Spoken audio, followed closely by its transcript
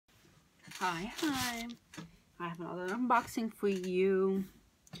Hi. I have another unboxing for you.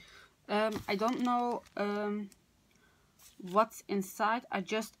 I don't know what's inside. I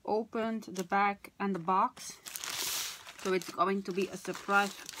just opened the bag and the box, so it's going to be a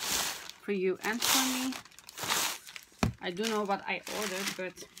surprise for you and for me. I do know what I ordered,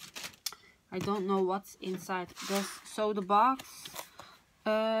 but I don't know what's inside. So the box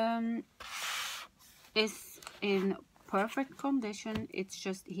is in perfect condition. It's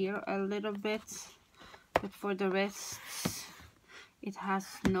just here a little bit, but for the rest it has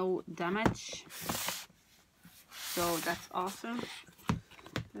no damage, so that's awesome.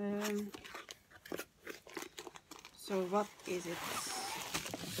 So what is it?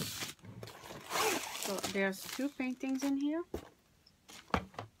 So there's two paintings in here.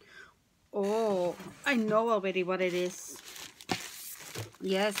 Oh, I know already what it is.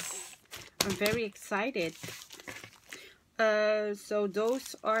 Yes, I'm very excited. So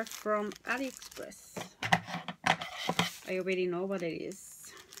those are from AliExpress. I already know what it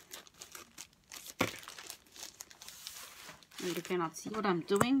is. You cannot see what I'm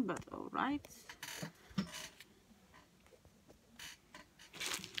doing, but alright.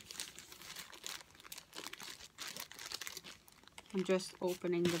 I'm just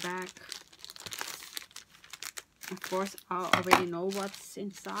opening the bag. Of course, I already know what's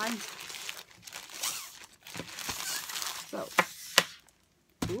inside. So,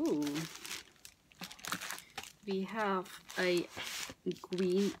 ooh, we have a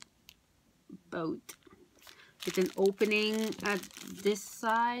green boat with an opening at this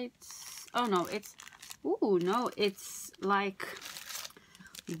side. Oh no, it's like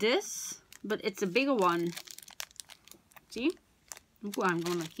this, but it's a bigger one. See? Ooh, I'm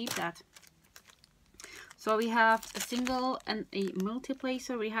gonna keep that. So we have a single and a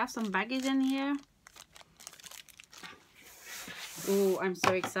multi-placer. We have some baggies in here. Oh, I'm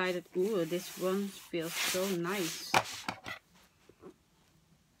so excited. Ooh, this one feels so nice.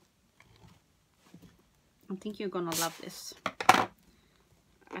 I think you're gonna love this.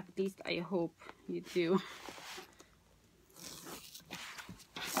 At least I hope you do.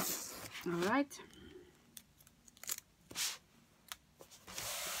 Alright.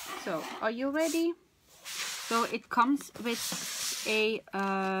 So, are you ready? So it comes with a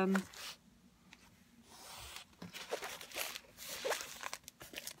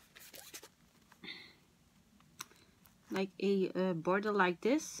like a border like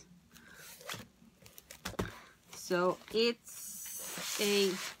this. So it's a,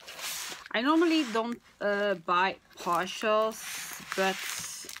 I normally don't buy partials, but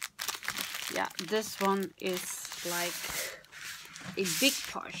yeah, this one is like a big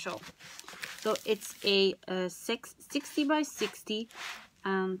partial. So it's a 60 by 60,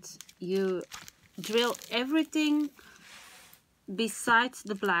 and you drill everything besides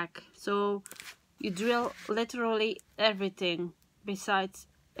the black. So you drill literally everything besides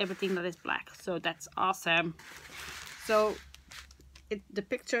everything that is black. So that's awesome. So the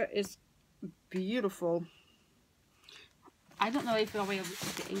picture is beautiful. I don't know if I'll be able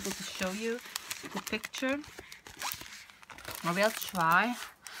to show you the picture. I will try.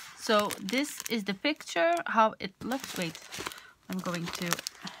 So this is the picture, how it looks. Wait, I'm going to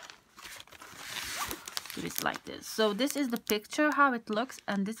do this like this. So this is the picture, how it looks,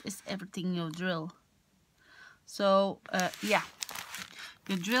 and this is everything you drill. So yeah,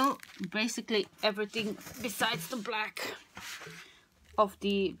 you drill basically everything besides the black of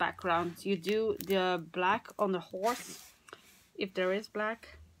the background. You do the black on the horse, if there is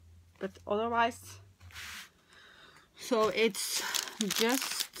black, but otherwise. So it's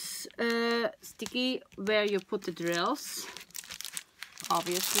just sticky where you put the drills,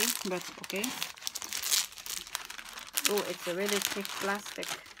 obviously, but okay. Oh, it's a really thick plastic.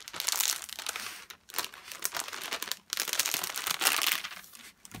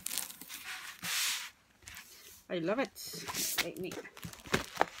 I love it.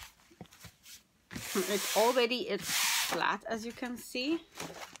 It's flat, as you can see,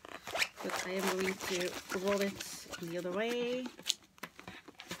 but I am going to roll it the other way.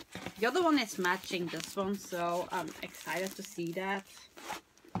 The other one is matching this one, so I'm excited to see that.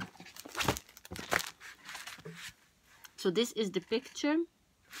 So this is the picture.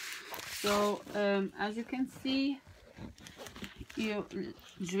 So as you can see, you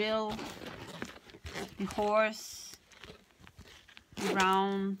drill the horse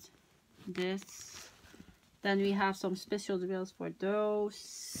around this. Then we have some special drills for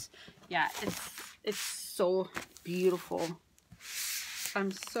those. Yeah, it's so beautiful.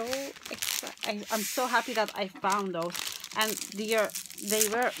 I'm so excited. I'm so happy that I found those, and they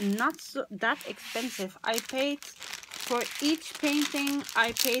were not that expensive. I paid for each painting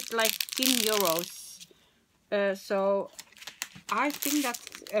I paid like 10 euros. So I think that's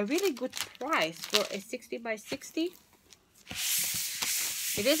a really good price for a 60 by 60.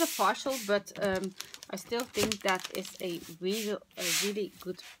 It is a partial, but I still think that is a really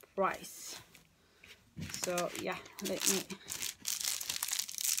good price. So yeah, let me.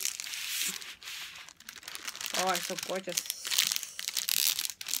 Oh, it's so gorgeous.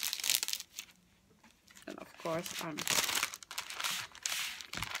 And of course,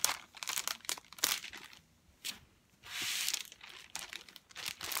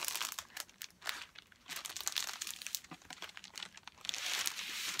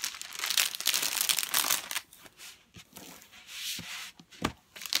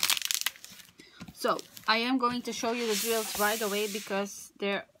 so I am going to show you the drills right away because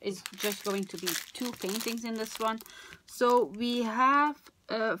there is just going to be 2 paintings in this one. So we have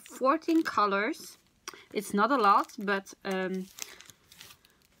 14 colors. It's not a lot, but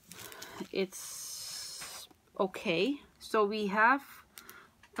it's okay. So we have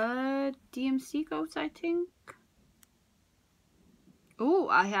DMC codes, I think. Oh,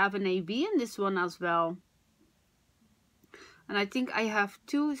 I have an AB in this one as well. And I think I have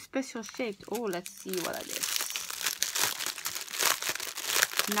 2 special shapes. Oh, let's see what it is.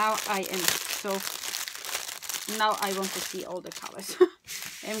 Now I want to see all the colors.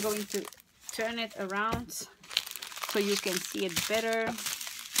 I'm going to turn it around so you can see it better.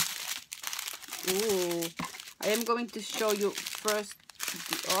 Ooh, I am going to show you first.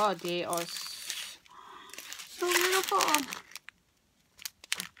 Oh, they are so beautiful.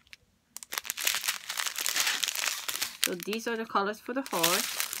 So these are the colors for the horse.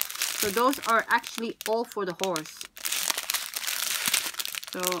 So those are actually all for the horse.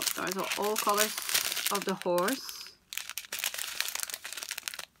 So those are all colors of the horse.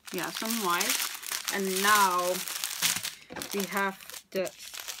 Yeah, some white. And now we have the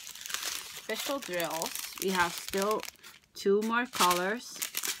special drills. We have still 2 more colors.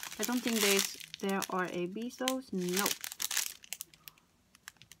 I don't think there are ABs those. No.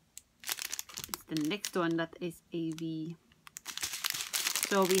 It's the next one that is AB.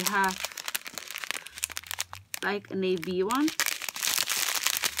 So we have like an AB one.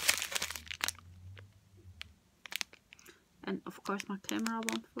 And of course my camera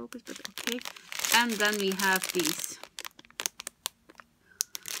won't focus, but okay. And then we have these.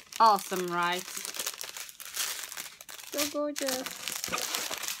 Awesome, right? So gorgeous.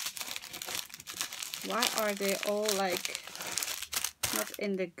 Why are they all like not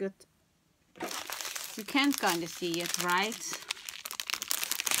in the good? You can kind of see it, right?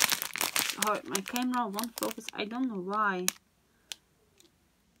 Oh, my camera won't focus. I don't know why.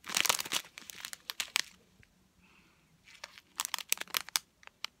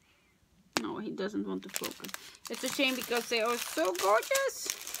 No, he doesn't want to focus. It's a shame because they are so gorgeous.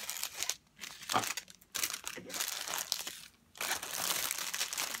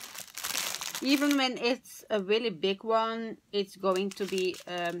 Even when it's a really big one, it's going to be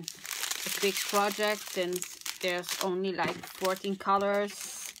a quick project since there's only like 14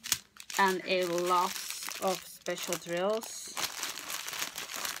 colors and a lot of special drills.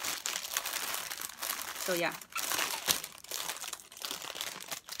 So yeah.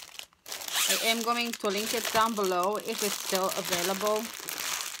 I am going to link it down below if it's still available.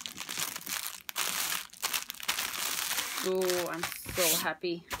 Oh, I'm so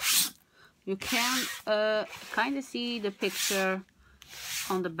happy. You can kind of see the picture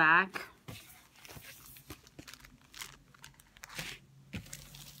on the back.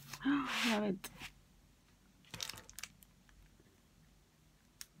 Love it.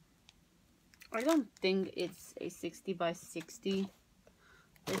 I don't think it's a 60 by 60.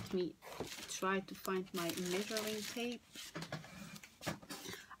 Let me try to find my measuring tape.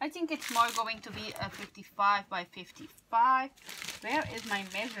 I think it's more going to be a 55 by 55. Where is my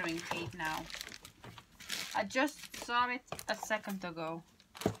measuring tape now? I just saw it a second ago.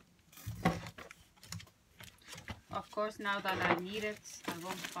 Of course, now that I need it, I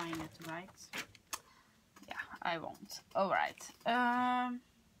won't find it, right? Yeah, I won't. Alright.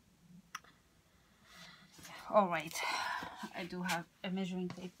 Alright. I do have a measuring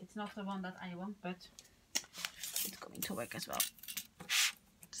tape. It's not the one that I want, but it's going to work as well.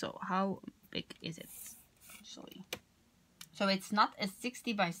 So how big is it actually? So it's not a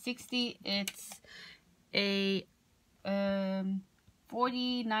 60 by 60, it's a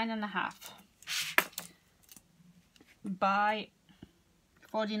 49.5 by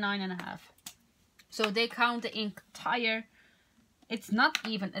 49.5. So they count the entire, it's not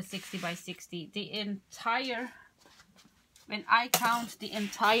even a 60 by 60, the entire, when I count the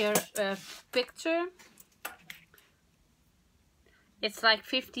entire picture, It's like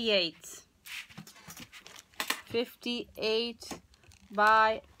 58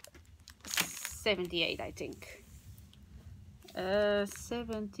 by 78, I think.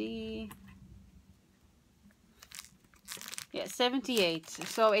 70, yeah, 78.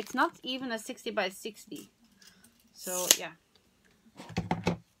 So it's not even a 60 by 60. So yeah,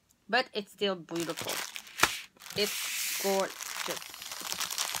 but it's still beautiful. It's gorgeous.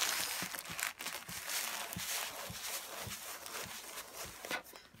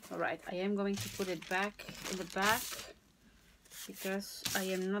 Alright, I am going to put it back in the back because I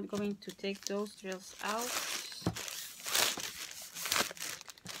am not going to take those drills out.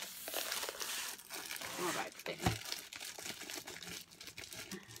 Alright then.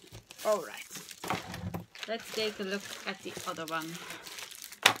 Alright, let's take a look at the other one,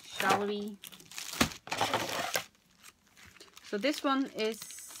 shall we? So this one is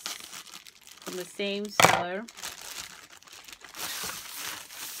from the same seller.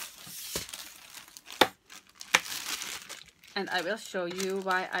 And I will show you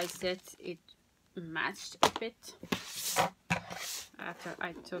why I said it matched a bit after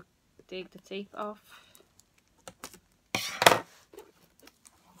I take the tape off.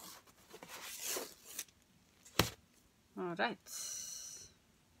 Alright.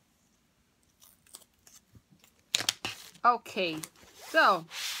 Okay, so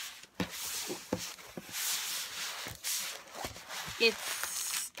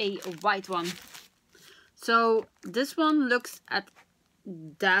it's a white one. So this one looks at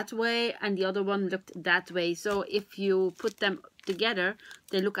that way and the other one looked that way. So if you put them together,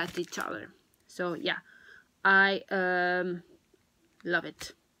 they look at each other. So yeah, I love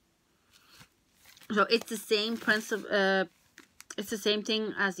it. So it's the same principle. It's the same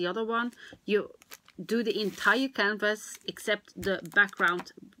thing as the other one. You do the entire canvas except the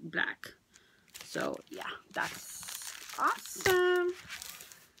background black. So yeah, that's awesome.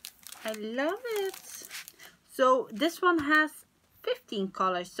 I love it. So this one has 15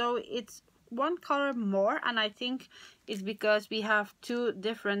 colors, so it's one color more, and I think it's because we have two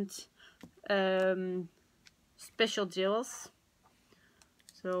different special gels.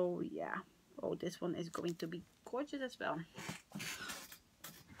 So yeah, oh, this one is going to be gorgeous as well.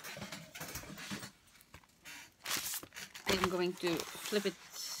 I'm going to flip it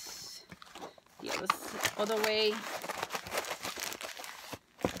the other way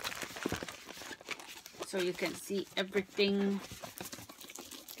so you can see everything.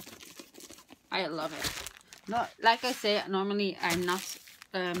 I love it. No, like I say, normally I'm not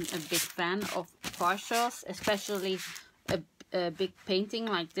a big fan of partials, especially a big painting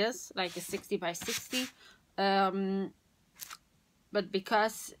like this, like a 60 by 60. But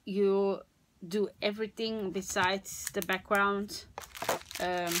because you do everything besides the background,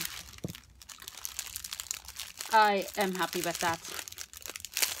 I am happy with that,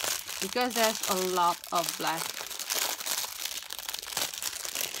 because there's a lot of black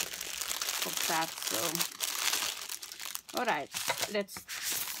of that. So alright, let's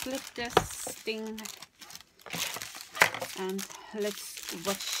flip this thing and let's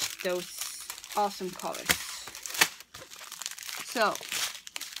watch those awesome colors. So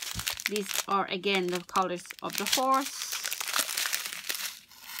these are again the colors of the horse.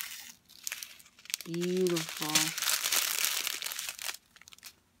 Beautiful.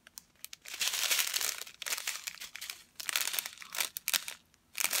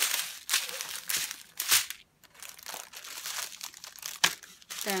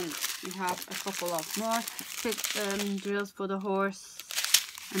 Then we have a couple of more drills for the horse,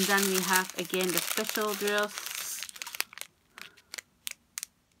 and then we have again the special drills.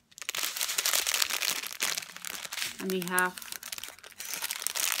 And we have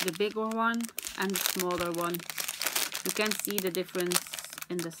the bigger one and the smaller one. You can see the difference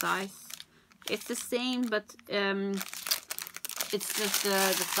in the size. It's the same, but it's just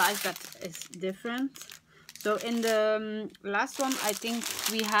the size that is different. So in the last one, I think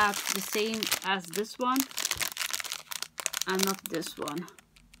we have the same as this one and not this one.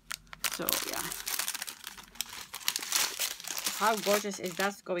 So yeah, how gorgeous is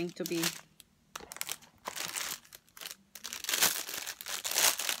that going to be?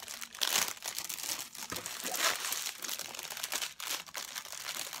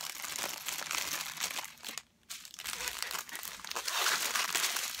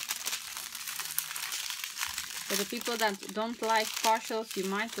 For the people that don't like partials, you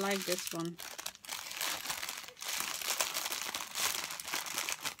might like this one.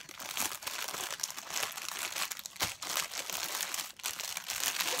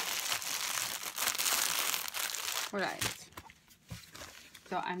 Alright,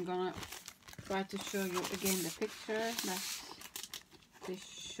 so I'm gonna try to show you again the picture. That's to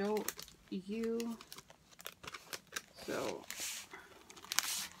show you. So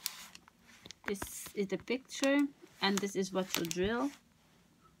this is the picture, and this is what you drill.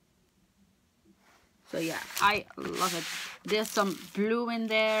 So yeah, I love it. There's some blue in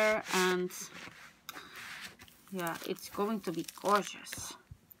there, and yeah, it's going to be gorgeous.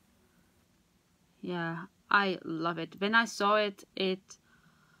 Yeah, I love it. When I saw it, it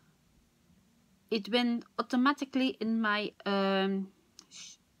went automatically in my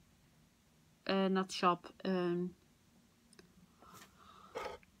not shop, on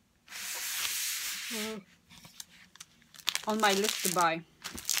my list to buy.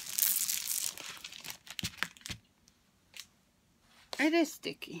 It is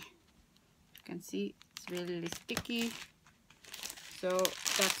sticky. You can see it's really sticky. So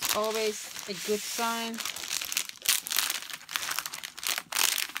that's always a good sign.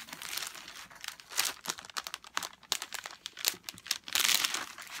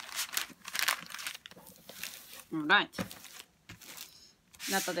 Alright.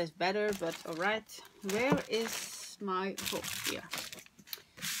 Not that it's better, but alright. Where is my book here?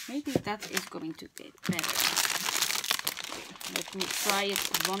 Maybe that is going to get better. Let me try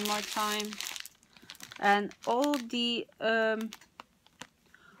it one more time. And all the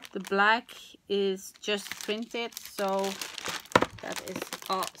black is just printed, so that is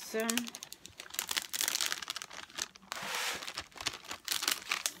awesome.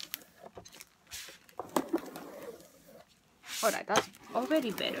 Alright, that's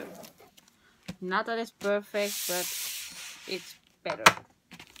already better. Not that it's perfect, but it's better.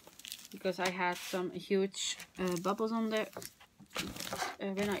 Because I had some huge bubbles on there.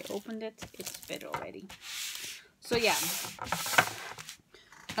 When I opened it, it's better already. So yeah.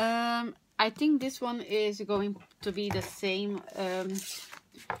 I think this one is going to be the same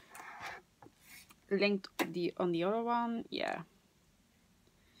length on the other one. Yeah.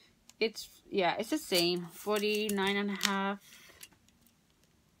 It's the same. 49.5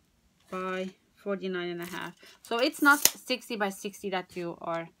 by 49.5. So it's not 60 by 60 that you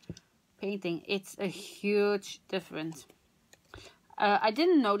are painting. It's a huge difference. I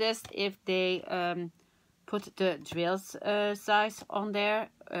didn't notice if they put the drills size on there,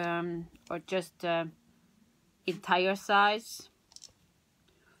 or just entire size,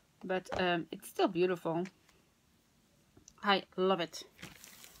 but it's still beautiful. I love it.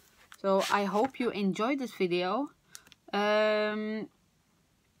 So I hope you enjoyed this video.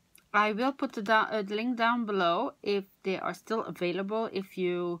 I will put the link down below if they are still available, if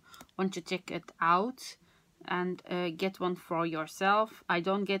you want to check it out and get one for yourself. I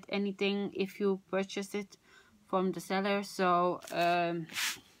don't get anything if you purchase it from the seller, so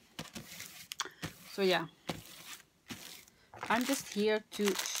yeah, I'm just here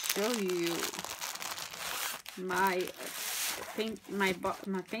to show you my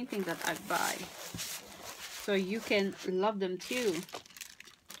painting that I buy, so you can love them too.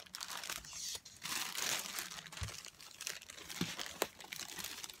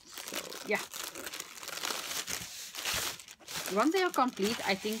 Yeah, once they are complete,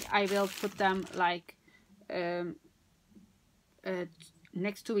 I think I will put them like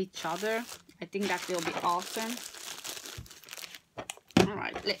next to each other. I think that will be awesome.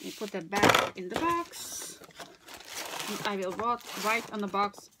 Alright, let me put that back in the box. And I will write on the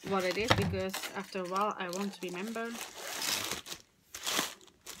box what it is, because after a while I won't remember.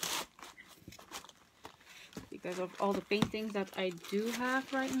 Because of all the paintings that I do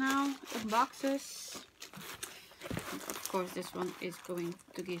have right now in boxes. And of course this one is going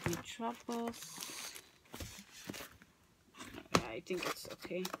to give me troubles. I think it's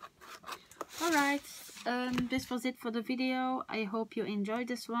okay. Alright, this was it for the video. I hope you enjoyed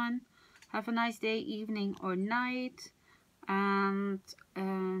this one. Have a nice day, evening or night. And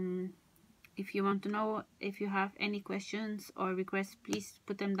if you want to know, if you have any questions or requests, please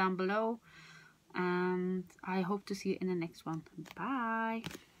put them down below. And I hope to see you in the next one. Bye.